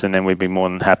suggest, and then we'd be more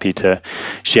than happy to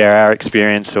share our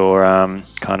experience or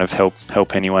kind of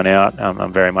help anyone out.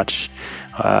 I'm very much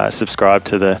subscribe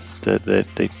to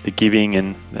the giving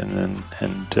and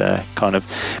kind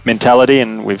of mentality,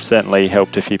 and we've certainly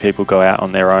helped a few people go out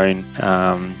on their own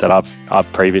that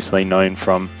I've previously known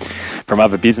from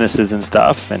other businesses and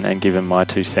stuff, and given my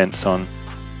 2 cents on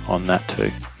that too.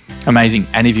 Amazing.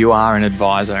 And if you are an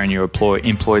advisor and you're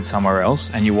employed somewhere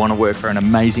else and you want to work for an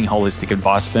amazing holistic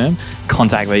advice firm,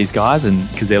 contact these guys, and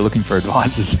because they're looking for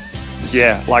advisors.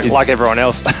 Yeah, like everyone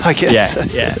else, I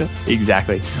guess. Yeah,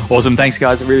 exactly. Awesome. Thanks,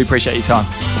 guys. I really appreciate your time.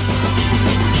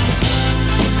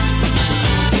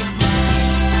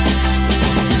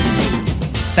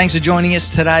 Thanks for joining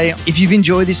us today. If you've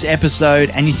enjoyed this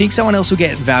episode and you think someone else will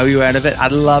get value out of it,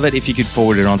 I'd love it if you could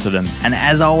forward it on to them. And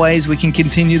as always, we can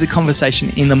continue the conversation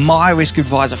in the My Risk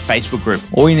Advisor Facebook group.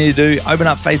 All you need to do, open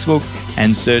up Facebook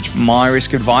and search My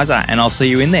Risk Advisor, and I'll see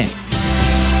you in there.